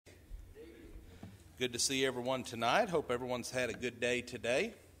Good to see everyone tonight. Hope everyone's had a good day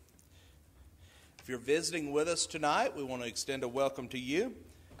today. If you're visiting with us tonight, we want to extend a welcome to you.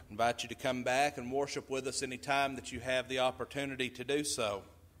 Invite you to come back and worship with us anytime that you have the opportunity to do so.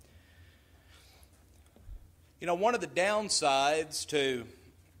 You know, one of the downsides to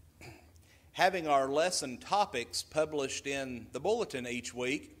having our lesson topics published in the bulletin each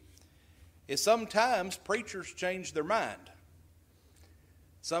week is sometimes preachers change their mind.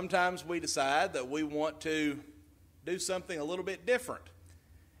 Sometimes we decide that we want to do something a little bit different.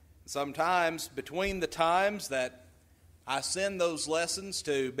 Sometimes between the times that I send those lessons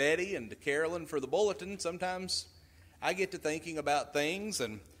to Betty and to Carolyn for the bulletin, sometimes I get to thinking about things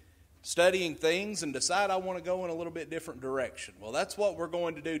and studying things and decide I want to go in a little bit different direction. Well, that's what we're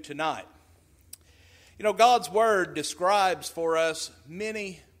going to do tonight. You know, God's Word describes for us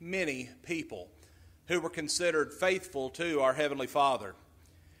many, many people who were considered faithful to our Heavenly Father.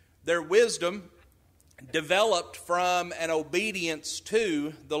 Their wisdom, developed from an obedience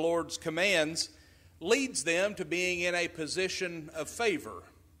to the Lord's commands, leads them to being in a position of favor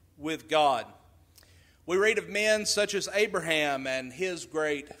with God. We read of men such as Abraham and his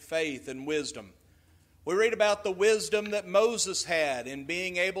great faith and wisdom. We read about the wisdom that Moses had in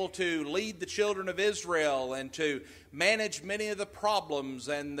being able to lead the children of Israel and to manage many of the problems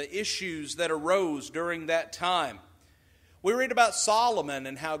and the issues that arose during that time. We read about Solomon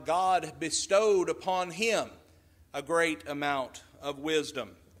and how God bestowed upon him a great amount of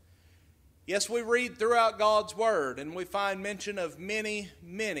wisdom. Yes, we read throughout God's Word and we find mention of many,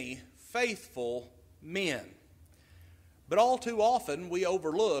 many faithful men. But all too often we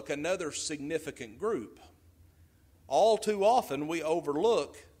overlook another significant group. All too often we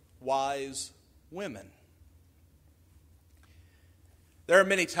overlook wise women. There are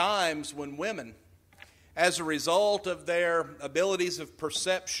many times when women, as a result of their abilities of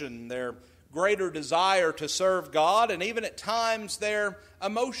perception, their greater desire to serve God, and even at times their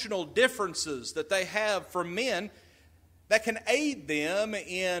emotional differences that they have from men, that can aid them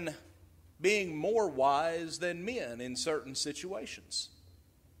in being more wise than men in certain situations.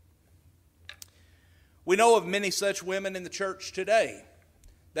 We know of many such women in the church today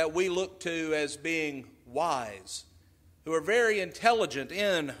that we look to as being wise, who are very intelligent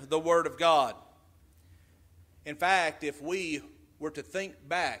in the Word of God. In fact, if we were to think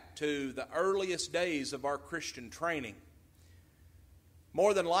back to the earliest days of our Christian training,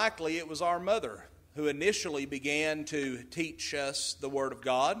 more than likely it was our mother who initially began to teach us the Word of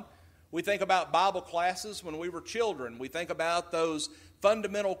God. We think about Bible classes when we were children. We think about those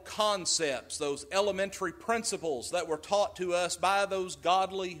fundamental concepts, those elementary principles that were taught to us by those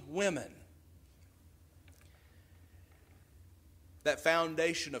godly women. That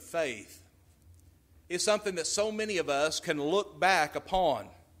foundation of faith is something that so many of us can look back upon.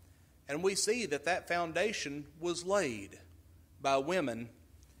 And we see that that foundation was laid by women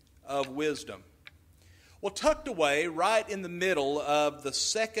of wisdom. Well, tucked away right in the middle of the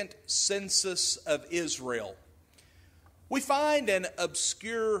second census of Israel, we find an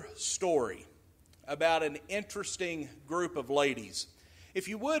obscure story about an interesting group of ladies. If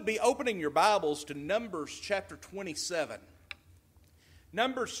you would be opening your Bibles to Numbers chapter 27.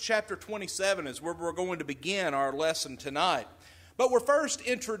 Numbers chapter 27 is where we're going to begin our lesson tonight. But we're first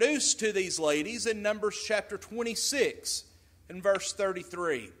introduced to these ladies in Numbers chapter 26 and verse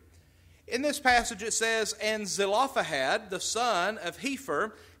 33. In this passage it says, "And Zelophehad, the son of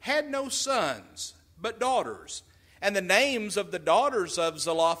Hepher, had no sons, but daughters. And the names of the daughters of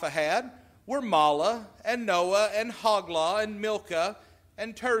Zelophehad were Mahlah, and Noah, and Hoglah, and Milcah,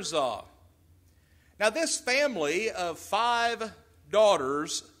 and Tirzah." Now this family of 5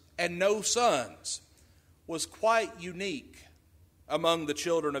 daughters and no sons was quite unique among the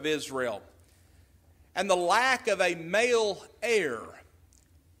children of Israel. And the lack of a male heir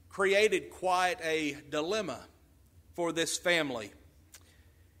created quite a dilemma for this family.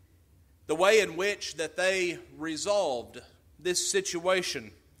 The way in which that they resolved this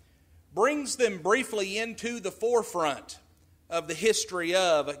situation brings them briefly into the forefront of the history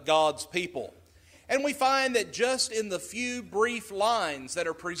of God's people. And we find that just in the few brief lines that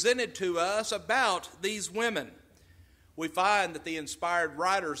are presented to us about these women, we find that the inspired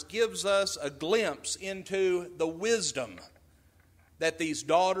writers gives us a glimpse into the wisdom that these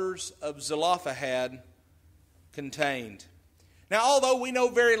daughters of Zelophehad contained. Now, although we know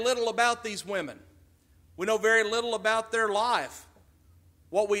very little about these women, we know very little about their life,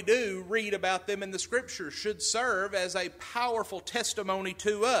 what we do read about them in the Scriptures should serve as a powerful testimony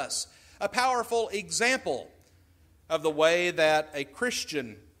to us, a powerful example of the way that a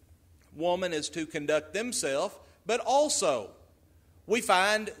Christian woman is to conduct themselves, but also we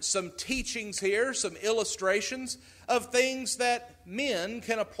find some teachings here, some illustrations of things that men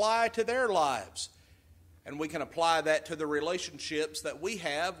can apply to their lives. And we can apply that to the relationships that we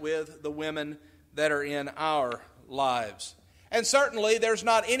have with the women that are in our lives. And certainly there's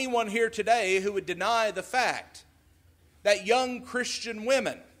not anyone here today who would deny the fact that young Christian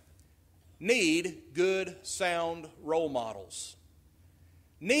women need good, sound role models.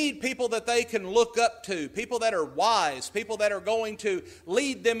 Need people that they can look up to, people that are wise, people that are going to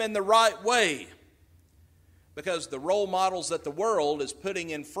lead them in the right way. Because the role models that the world is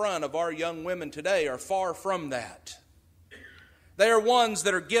putting in front of our young women today are far from that. They are ones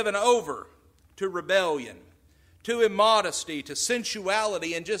that are given over to rebellion, to immodesty, to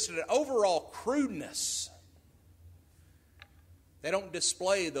sensuality, and just an overall crudeness. They don't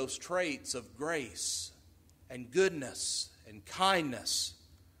display those traits of grace and goodness and kindness.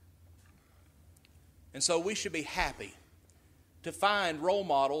 And so we should be happy to find role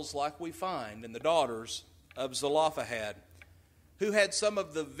models like we find in the daughters of Zelophehad, who had some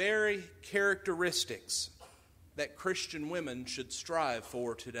of the very characteristics that Christian women should strive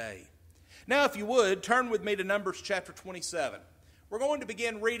for today. Now, if you would, turn with me to Numbers chapter 27. We're going to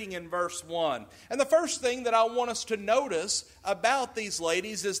begin reading in verse 1. And the first thing that I want us to notice about these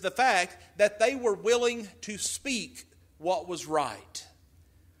ladies is the fact that they were willing to speak what was right.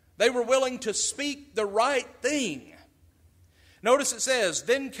 They were willing to speak the right thing. Notice it says,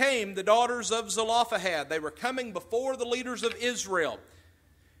 "Then came the daughters of Zelophehad." They were coming before the leaders of Israel.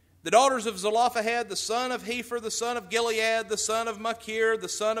 The daughters of Zelophehad, the son of Hepher, the son of Gilead, the son of Machir, the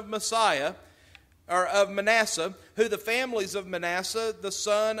son of Manasseh, who the families of Manasseh, the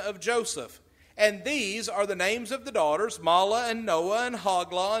son of Joseph. And these are the names of the daughters, Mahlah and Noah and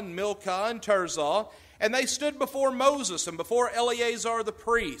Hoglah and Milcah and Tirzah. And they stood before Moses and before Eleazar the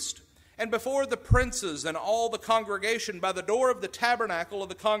priest, and before the princes and all the congregation by the door of the tabernacle of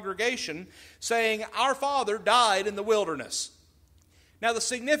the congregation, saying, "Our father died in the wilderness." Now the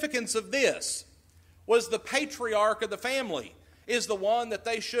significance of this was the patriarch of the family is the one that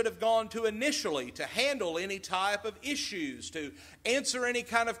they should have gone to initially to handle any type of issues, to answer any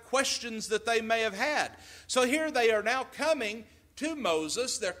kind of questions that they may have had. So here they are now coming to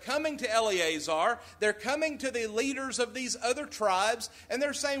Moses, they're coming to Eleazar, they're coming to the leaders of these other tribes, and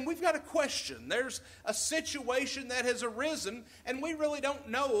they're saying, we've got a question. There's a situation that has arisen, and we really don't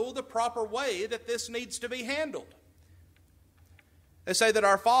know the proper way that this needs to be handled. They say that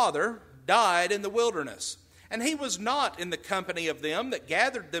our father died in the wilderness, and he was not in the company of them that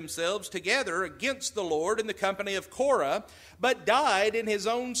gathered themselves together against the Lord in the company of Korah, but died in his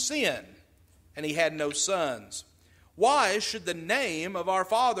own sin, and he had no sons. Why should the name of our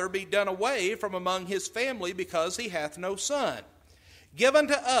father be done away from among his family because he hath no son? Give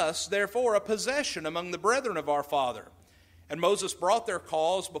unto us, therefore, a possession among the brethren of our father. And Moses brought their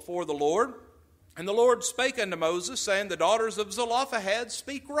cause before the Lord. And the Lord spake unto Moses, saying, The daughters of Zelophehad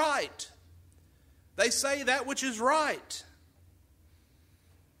speak right. They say that which is right.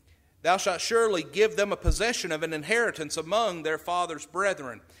 Thou shalt surely give them a possession of an inheritance among their father's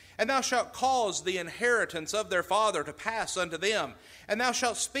brethren. And thou shalt cause the inheritance of their father to pass unto them. And thou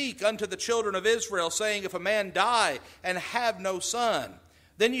shalt speak unto the children of Israel, saying, If a man die and have no son,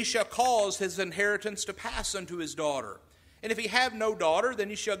 then ye shall cause his inheritance to pass unto his daughter. And if he have no daughter, then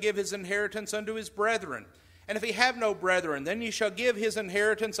ye shall give his inheritance unto his brethren. And if he have no brethren, then ye shall give his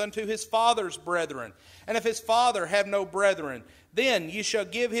inheritance unto his father's brethren. And if his father have no brethren, then ye shall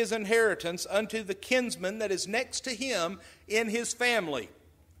give his inheritance unto the kinsman that is next to him in his family.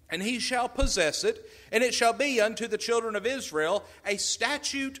 And he shall possess it, and it shall be unto the children of Israel a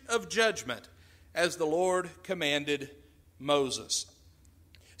statute of judgment, as the Lord commanded Moses.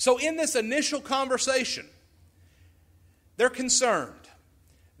 So in this initial conversation, they're concerned.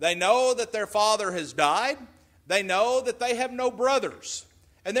 They know that their father has died. They know that they have no brothers.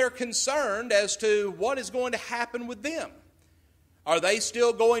 And they're concerned as to what is going to happen with them. Are they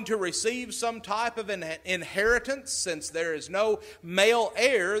still going to receive some type of an inheritance since there is no male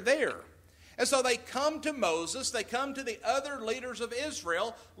heir there? And so they come to Moses, they come to the other leaders of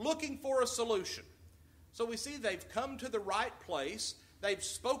Israel looking for a solution. So we see they've come to the right place, they've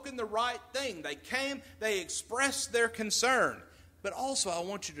spoken the right thing. They came, they expressed their concern. But also I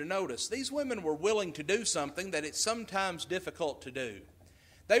want you to notice, these women were willing to do something that it's sometimes difficult to do.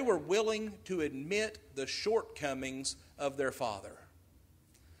 They were willing to admit the shortcomings of their father.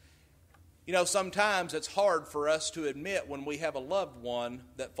 You know, sometimes it's hard for us to admit when we have a loved one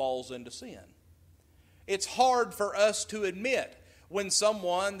that falls into sin. It's hard for us to admit when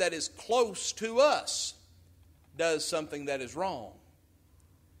someone that is close to us does something that is wrong.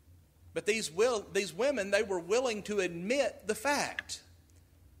 But these women, they were willing to admit the fact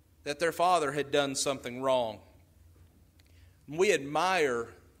that their father had done something wrong. We admire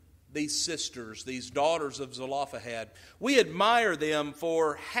these sisters, these daughters of Zelophehad. We admire them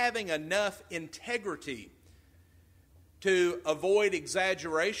for having enough integrity to avoid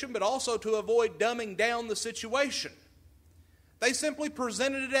exaggeration, but also to avoid dumbing down the situation. They simply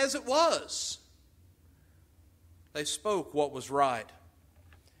presented it as it was. They spoke what was right.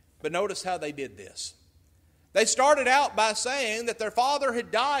 But notice how they did this. They started out by saying that their father had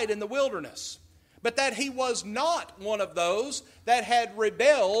died in the wilderness, but that he was not one of those that had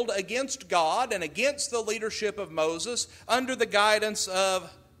rebelled against God and against the leadership of Moses under the guidance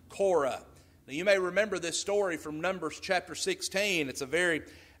of Korah. Now, you may remember this story from Numbers chapter 16. It's a very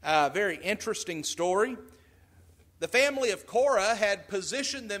interesting story. The family of Korah had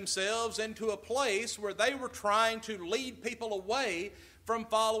positioned themselves into a place where they were trying to lead people away from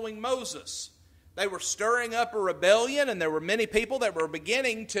following Moses. They were stirring up a rebellion, and there were many people that were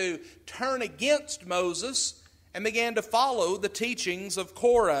beginning to turn against Moses and began to follow the teachings of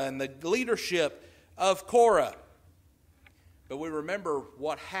Korah and the leadership of Korah. But we remember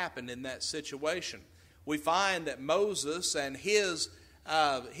what happened in that situation. We find that Moses and his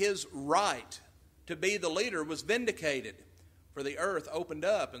right to be the leader was vindicated, for the earth opened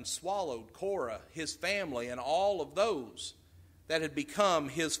up and swallowed Korah, his family, and all of those that had become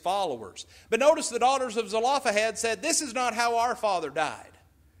his followers. But notice the daughters of Zelophehad said, "This is not how our father died."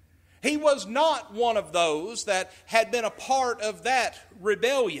 He was not one of those that had been a part of that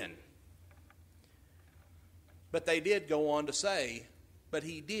rebellion. But they did go on to say, but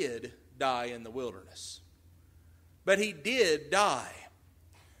he did die in the wilderness. But he did die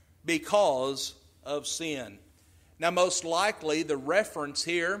because of sin. Now, most likely the reference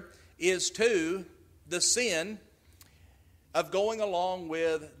here is to the sin of going along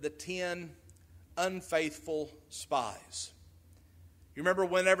with the 10 unfaithful spies. You remember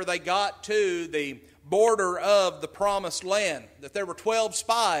whenever they got to the border of the promised land, that there were 12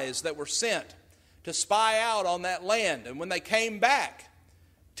 spies that were sent to spy out on that land. And when they came back,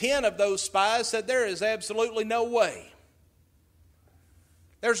 10 of those spies said, there is absolutely no way.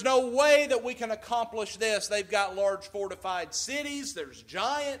 There's no way that we can accomplish this. They've got large fortified cities. There's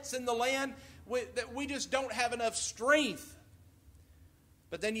giants in the land. We just don't have enough strength.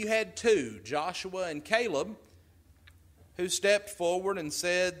 But then you had 2, Joshua and Caleb, who stepped forward and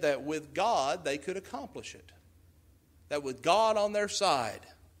said that with God they could accomplish it. That with God on their side,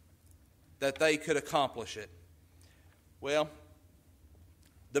 that they could accomplish it. Well,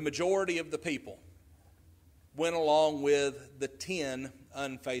 the majority of the people went along with the 10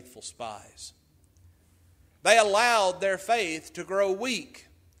 unfaithful spies. They allowed their faith to grow weak.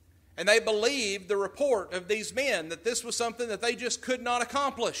 And they believed the report of these men that this was something that they just could not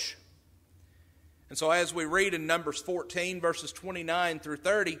accomplish. And so as we read in Numbers 14, verses 29 through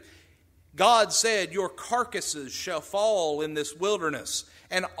 30, God said, your carcasses shall fall in this wilderness,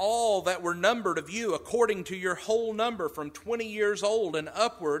 and all that were numbered of you according to your whole number from 20 years old and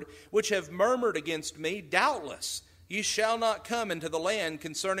upward, which have murmured against me, doubtless ye shall not come into the land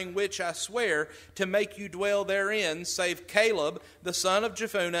concerning which I swear to make you dwell therein, save Caleb the son of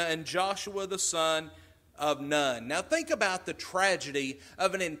Jephunneh and Joshua the son of Nun. Now think about the tragedy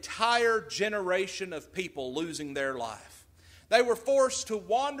of an entire generation of people losing their life. They were forced to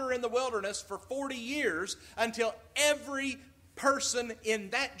wander in the wilderness for 40 years until every person in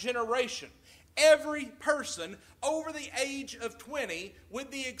that generation, every person over the age of 20,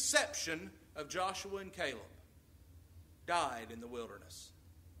 with the exception of Joshua and Caleb, died in the wilderness.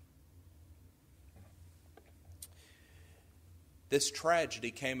 This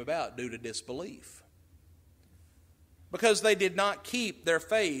tragedy came about due to disbelief, because they did not keep their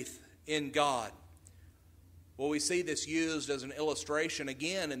faith in God. Well, we see this used as an illustration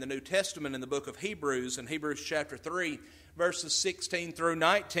again in the New Testament in the book of Hebrews, in Hebrews chapter 3, verses 16 through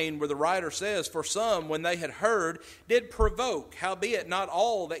 19, where the writer says, for some, when they had heard, did provoke, howbeit not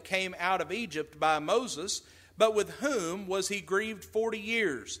all that came out of Egypt by Moses, but with whom was he grieved 40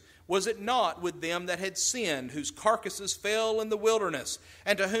 years? Was it not with them that had sinned, whose carcasses fell in the wilderness?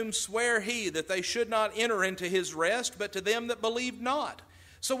 And to whom sware he that they should not enter into his rest, but to them that believed not?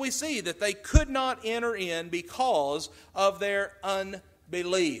 So we see that they could not enter in because of their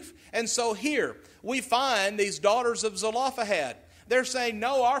unbelief. And so here we find these daughters of Zelophehad. They're saying,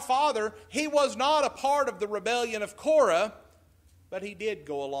 no, our father, he was not a part of the rebellion of Korah, but he did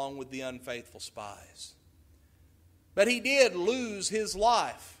go along with the unfaithful spies. But he did lose his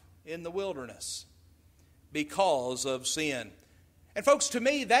life in the wilderness because of sin. And folks, to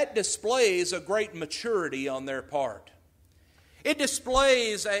me, that displays a great maturity on their part. It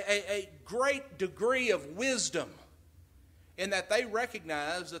displays a great degree of wisdom in that they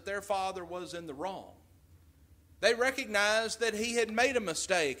recognized that their father was in the wrong. They recognized that he had made a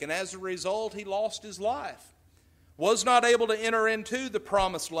mistake, and as a result, he lost his life, was not able to enter into the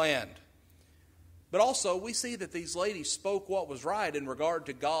promised land. But also, we see that these ladies spoke what was right in regard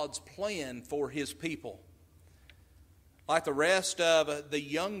to God's plan for his people. Like the rest of the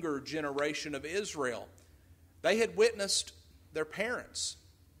younger generation of Israel, they had witnessed their parents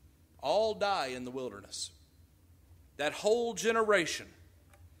all die in the wilderness. That whole generation.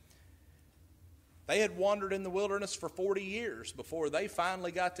 They had wandered in the wilderness for 40 years before they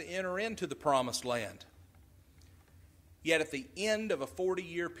finally got to enter into the promised land. Yet at the end of a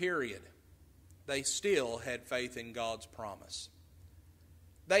 40-year period, they still had faith in God's promise.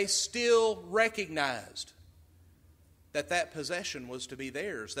 They still recognized that that possession was to be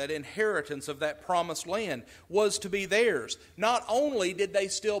theirs. That inheritance of that promised land was to be theirs. Not only did they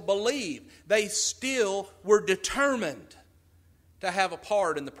still believe, they still were determined to have a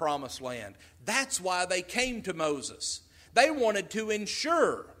part in the promised land. That's why they came to Moses. They wanted to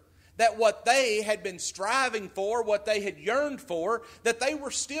ensure that what they had been striving for, what they had yearned for, that they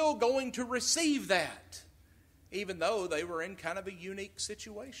were still going to receive that, even though they were in kind of a unique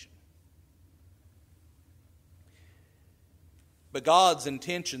situation. But God's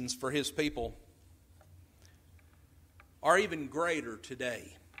intentions for his people are even greater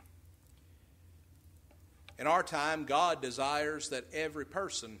today. In our time, God desires that every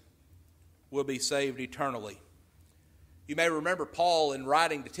person will be saved eternally. You may remember Paul, in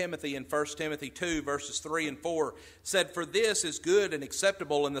writing to Timothy in 1 Timothy 2, verses 3 and 4, said, "For this is good and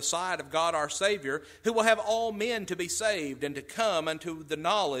acceptable in the sight of God our Savior, who will have all men to be saved and to come unto the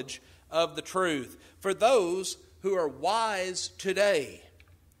knowledge of the truth." For those who are wise today,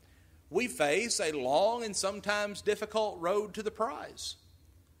 we face a long and sometimes difficult road to the prize.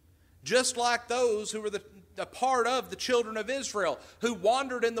 Just like those who were a part of the children of Israel, who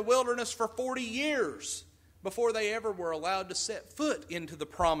wandered in the wilderness for 40 years before they ever were allowed to set foot into the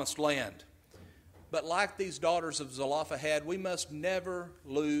promised land. But like these daughters of Zelophehad, we must never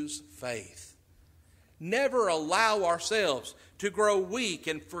lose faith. Never allow ourselves to grow weak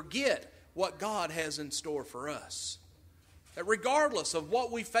and forget what God has in store for us. That regardless of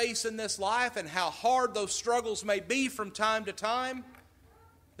what we face in this life and how hard those struggles may be from time to time,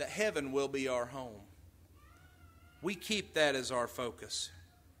 that heaven will be our home. We keep that as our focus.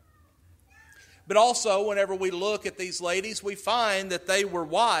 But also, whenever we look at these ladies, we find that they were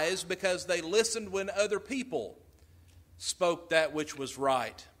wise because they listened when other people spoke that which was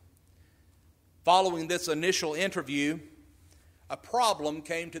right. Following this initial interview, a problem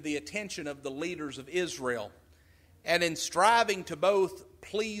came to the attention of the leaders of Israel. And in striving to both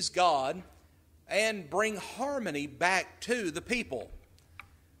please God and bring harmony back to the people,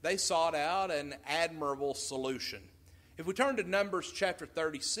 they sought out an admirable solution. If we turn to Numbers chapter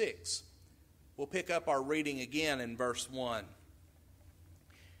 36, we'll pick up our reading again in verse 1.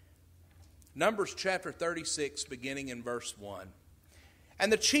 Numbers chapter 36, beginning in verse 1.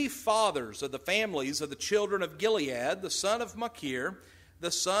 "And the chief fathers of the families of the children of Gilead, the son of Machir,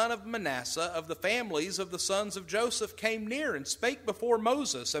 the son of Manasseh, of the families of the sons of Joseph, came near and spake before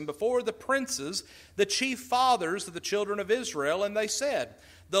Moses and before the princes, the chief fathers of the children of Israel. And they said,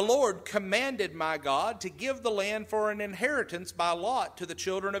 The Lord commanded my God to give the land for an inheritance by lot to the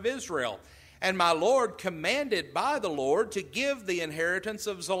children of Israel. And my Lord commanded by the Lord to give the inheritance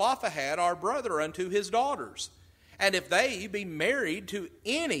of Zelophehad our brother unto his daughters. And if they be married to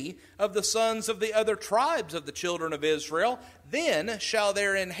any of the sons of the other tribes of the children of Israel, then shall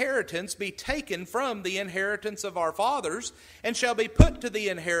their inheritance be taken from the inheritance of our fathers, and shall be put to the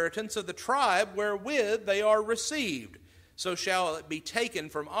inheritance of the tribe wherewith they are received. So shall it be taken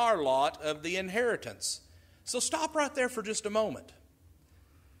from our lot of the inheritance." So stop right there for just a moment.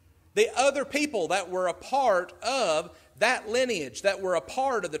 The other people that were a part of that lineage, that were a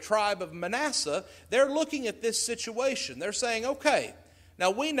part of the tribe of Manasseh, they're looking at this situation. They're saying, okay,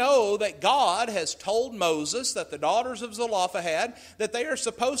 now we know that God has told Moses that the daughters of Zelophehad, that they are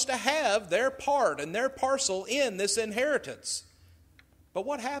supposed to have their part and their parcel in this inheritance. But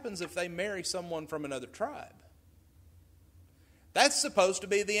what happens if they marry someone from another tribe? That's supposed to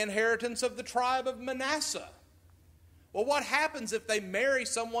be the inheritance of the tribe of Manasseh. Well, what happens if they marry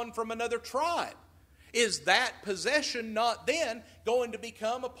someone from another tribe? Is that possession not then going to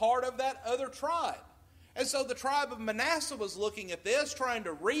become a part of that other tribe? And so the tribe of Manasseh was looking at this, trying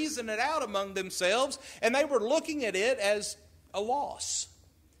to reason it out among themselves, and they were looking at it as a loss.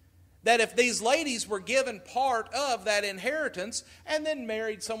 that if these ladies were given part of that inheritance and then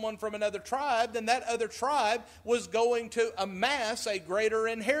married someone from another tribe, then that other tribe was going to amass a greater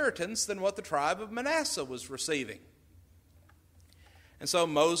inheritance than what the tribe of Manasseh was receiving. And so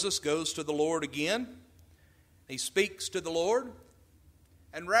Moses goes to the Lord again. He speaks to the Lord.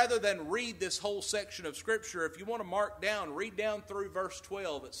 And rather than read this whole section of Scripture, if you want to mark down, read down through verse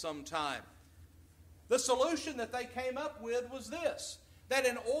 12 at some time. The solution that they came up with was this: that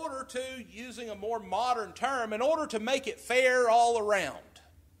in order to, using a more modern term, in order to make it fair all around,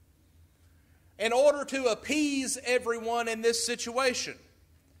 in order to appease everyone in this situation,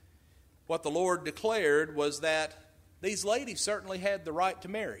 what the Lord declared was that these ladies certainly had the right to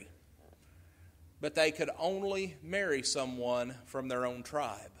marry, but they could only marry someone from their own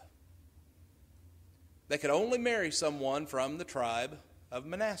tribe. They could only marry someone from the tribe of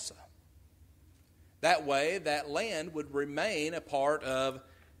Manasseh. That way, that land would remain a part of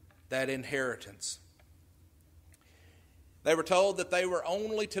that inheritance. They were told that they were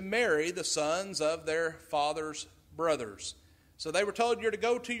only to marry the sons of their father's brothers. So they were told, you're to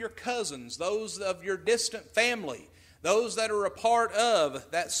go to your cousins, those of your distant family, those that are a part of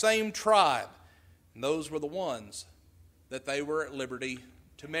that same tribe. And those were the ones that they were at liberty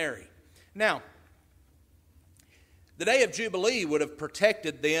to marry. Now, the day of Jubilee would have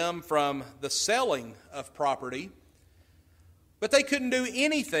protected them from the selling of property, but they couldn't do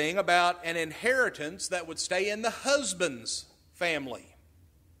anything about an inheritance that would stay in the husband's family.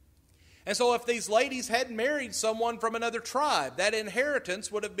 And so if these ladies had married someone from another tribe, that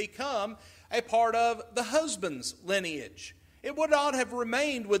inheritance would have become a part of the husband's lineage. It would not have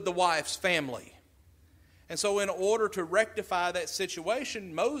remained with the wife's family. And so in order to rectify that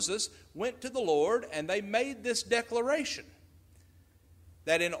situation, Moses went to the Lord and they made this declaration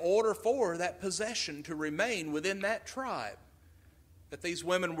that in order for that possession to remain within that tribe, that these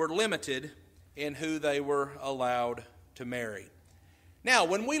women were limited in who they were allowed to marry. Now,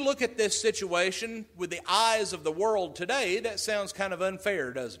 when we look at this situation with the eyes of the world today, that sounds kind of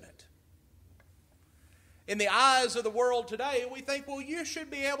unfair, doesn't it? In the eyes of the world today, we think, well, you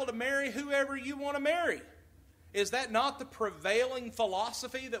should be able to marry whoever you want to marry. Is that not the prevailing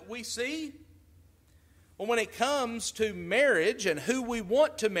philosophy that we see? Well, when it comes to marriage and who we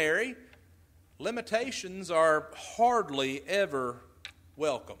want to marry, limitations are hardly ever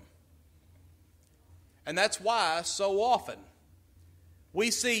welcome. And that's why so often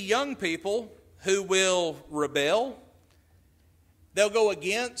we see young people who will rebel. They'll go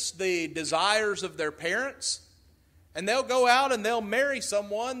against the desires of their parents. And they'll go out and they'll marry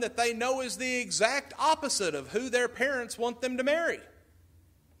someone that they know is the exact opposite of who their parents want them to marry.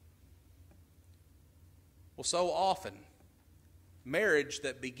 Well, so often, marriage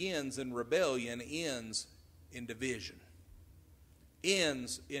that begins in rebellion ends in division,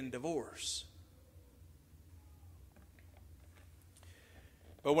 ends in divorce.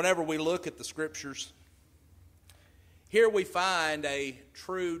 But whenever we look at the Scriptures, here we find a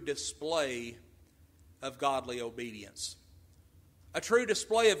true display of godly obedience. A true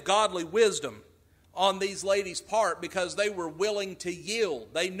display of godly wisdom on these ladies' part because they were willing to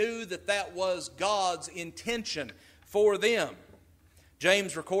yield. They knew that that was God's intention for them.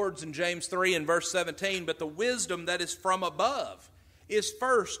 James records in James 3 and verse 17, "But the wisdom that is from above is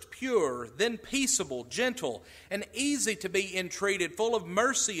first pure, then peaceable, gentle, and easy to be entreated, full of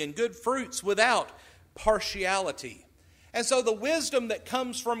mercy and good fruits, without partiality." And so the wisdom that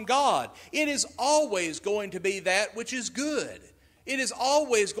comes from God, it is always going to be that which is good. It is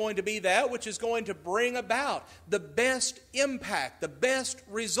always going to be that which is going to bring about the best impact, the best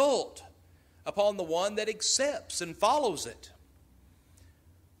result upon the one that accepts and follows it.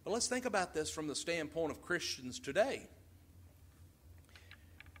 But let's think about this from the standpoint of Christians today.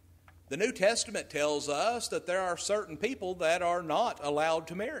 The New Testament tells us that there are certain people that are not allowed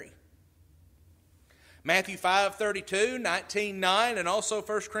to marry. Matthew 5:32, 19:9, and also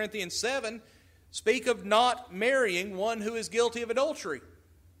 1 Corinthians 7 speak of not marrying one who is guilty of adultery.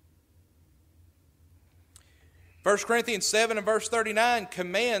 1 Corinthians 7 and verse 39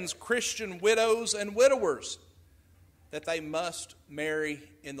 commands Christian widows and widowers that they must marry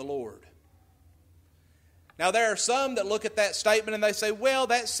in the Lord. Now, there are some that look at that statement and they say, well,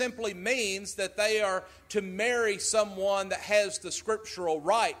 that simply means that they are to marry someone that has the scriptural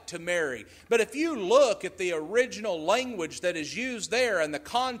right to marry. But if you look at the original language that is used there and the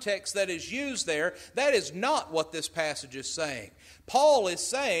context that is used there, that is not what this passage is saying. Paul is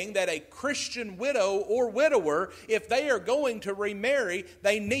saying that a Christian widow or widower, if they are going to remarry,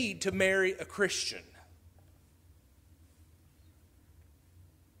 they need to marry a Christian.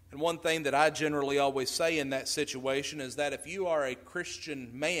 And one thing that I generally always say in that situation is that if you are a Christian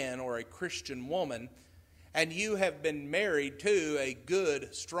man or a Christian woman, and you have been married to a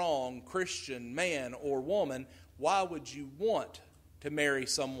good, strong Christian man or woman, why would you want to marry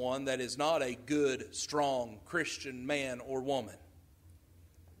someone that is not a good, strong Christian man or woman?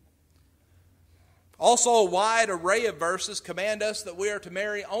 Also, a wide array of verses command us that we are to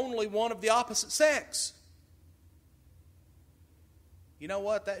marry only one of the opposite sex. You know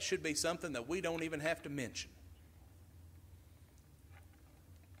what? That should be something that we don't even have to mention.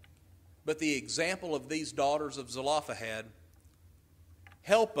 But the example of these daughters of Zelophehad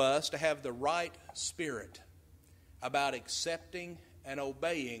help us to have the right spirit about accepting and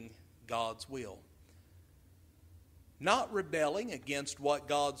obeying God's will. Not rebelling against what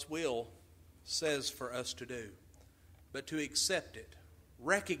God's will says for us to do, but to accept it,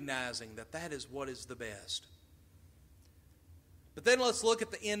 recognizing that that is what is the best. But then let's look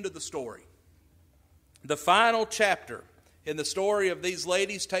at the end of the story. The final chapter in the story of these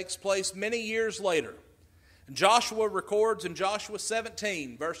ladies takes place many years later. Joshua records in Joshua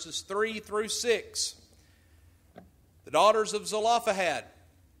 17, verses 3 through 6, the daughters of Zelophehad,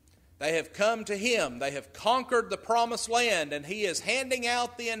 they have come to him, they have conquered the promised land, and he is handing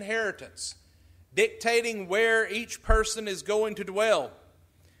out the inheritance, dictating where each person is going to dwell.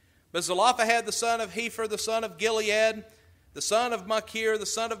 But Zelophehad, the son of Hepher, the son of Gilead, the son of Machir, the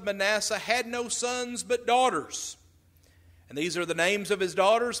son of Manasseh, had no sons but daughters. And these are the names of his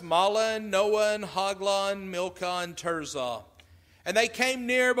daughters, Mahlah, and Noah, and Hoglah, and Milcah, and Tirzah. And they came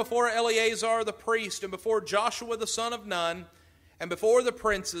near before Eleazar the priest, and before Joshua the son of Nun, and before the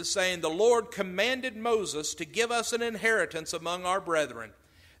princes, saying, The Lord commanded Moses to give us an inheritance among our brethren.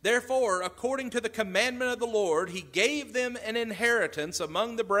 Therefore, according to the commandment of the Lord, he gave them an inheritance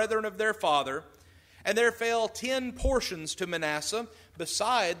among the brethren of their father. And there fell 10 portions to Manasseh,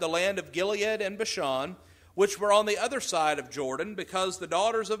 beside the land of Gilead and Bashan, which were on the other side of Jordan, because the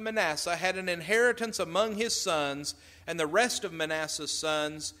daughters of Manasseh had an inheritance among his sons, and the rest of Manasseh's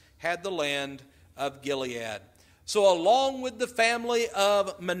sons had the land of Gilead. So along with the family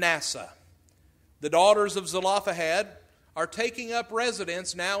of Manasseh, the daughters of Zelophehad are taking up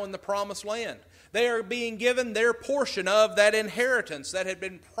residence now in the promised land. They are being given their portion of that inheritance that had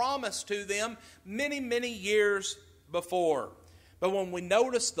been promised to them many, many years before. But when we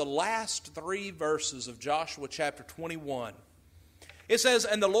notice the last 3 verses of Joshua chapter 21, it says,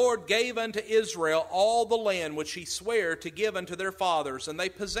 And the Lord gave unto Israel all the land which he sware to give unto their fathers, and they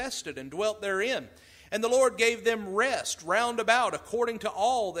possessed it and dwelt therein. And the Lord gave them rest round about, according to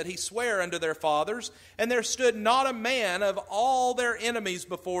all that he sware unto their fathers. And there stood not a man of all their enemies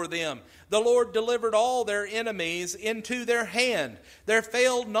before them. The Lord delivered all their enemies into their hand. There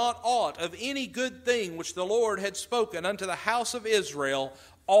failed not aught of any good thing which the Lord had spoken unto the house of Israel.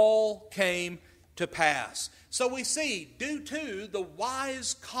 All came to pass. So we see, due to the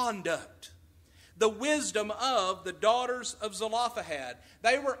wise conduct, the wisdom of the daughters of Zelophehad,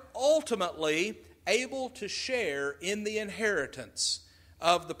 they were ultimately able to share in the inheritance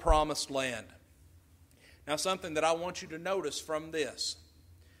of the promised land. Now, something that I want you to notice from this.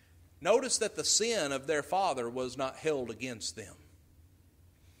 Notice that the sin of their father was not held against them.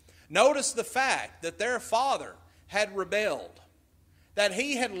 Notice the fact that their father had rebelled, that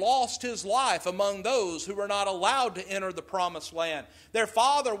he had lost his life among those who were not allowed to enter the promised land. Their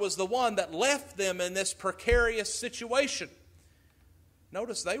father was the one that left them in this precarious situation.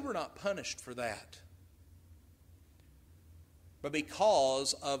 Notice they were not punished for that, but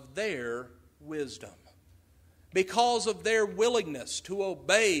because of their wisdom, because of their willingness to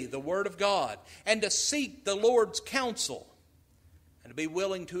obey the Word of God and to seek the Lord's counsel and to be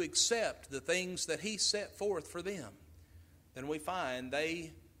willing to accept the things that he set forth for them, then we find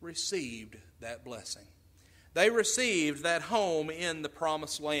they received that blessing. They received that home in the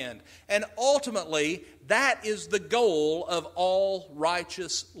promised land. And ultimately, that is the goal of all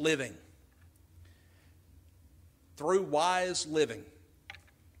righteous living. Through wise living,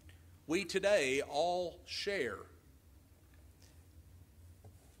 we today all share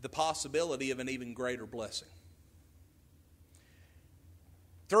the possibility of an even greater blessing.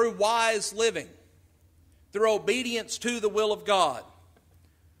 Through wise living, through obedience to the will of God,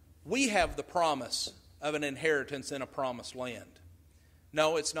 we have the promise of an inheritance in a promised land.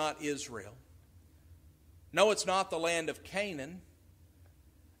 No, it's not Israel. No, it's not the land of Canaan.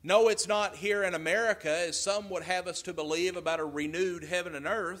 No, it's not here in America, as some would have us to believe about a renewed heaven and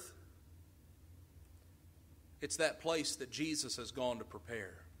earth. It's that place that Jesus has gone to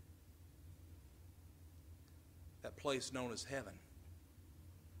prepare. That place known as heaven.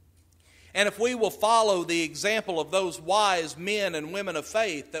 And if we will follow the example of those wise men and women of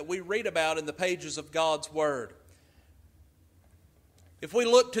faith that we read about in the pages of God's Word, if we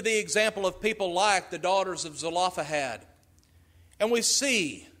look to the example of people like the daughters of Zelophehad, and we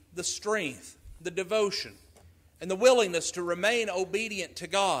see the strength, the devotion, and the willingness to remain obedient to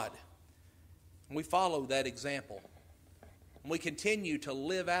God, and we follow that example, and we continue to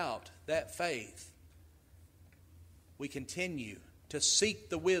live out that faith, we continue to seek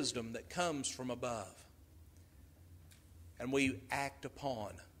the wisdom that comes from above, and we act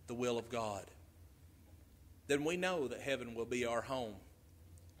upon the will of God, then we know that heaven will be our home.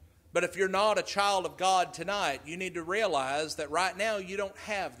 But if you're not a child of God tonight, you need to realize that right now you don't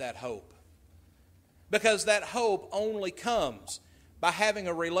have that hope. Because that hope only comes by having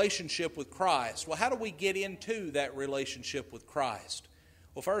a relationship with Christ. Well, how do we get into that relationship with Christ?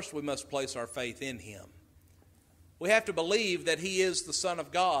 Well, first we must place our faith in Him. We have to believe that He is the Son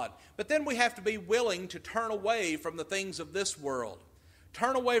of God. But then we have to be willing to turn away from the things of this world.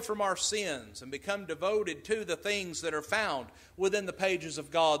 Turn away from our sins and become devoted to the things that are found within the pages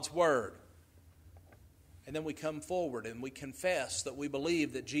of God's Word. And then we come forward and we confess that we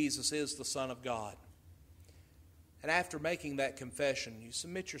believe that Jesus is the Son of God. And after making that confession, you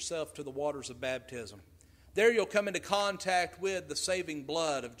submit yourself to the waters of baptism. There you'll come into contact with the saving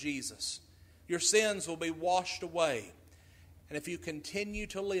blood of Jesus. Your sins will be washed away. And if you continue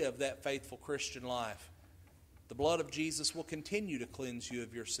to live that faithful Christian life, the blood of Jesus will continue to cleanse you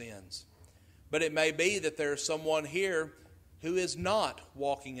of your sins. But it may be that there is someone here who is not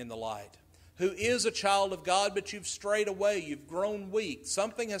walking in the light, who is a child of God, but you've strayed away, you've grown weak.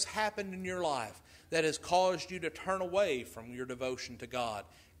 Something has happened in your life that has caused you to turn away from your devotion to God.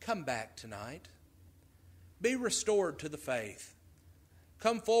 Come back tonight. Be restored to the faith.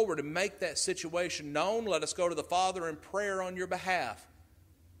 Come forward and make that situation known. Let us go to the Father in prayer on your behalf.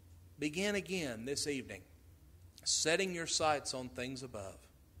 Begin again this evening, setting your sights on things above,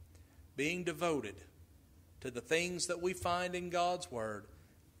 being devoted to the things that we find in God's Word,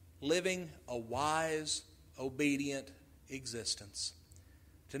 living a wise, obedient existence.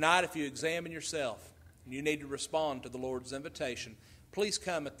 Tonight, if you examine yourself and you need to respond to the Lord's invitation, please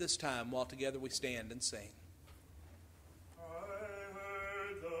come at this time while together we stand and sing.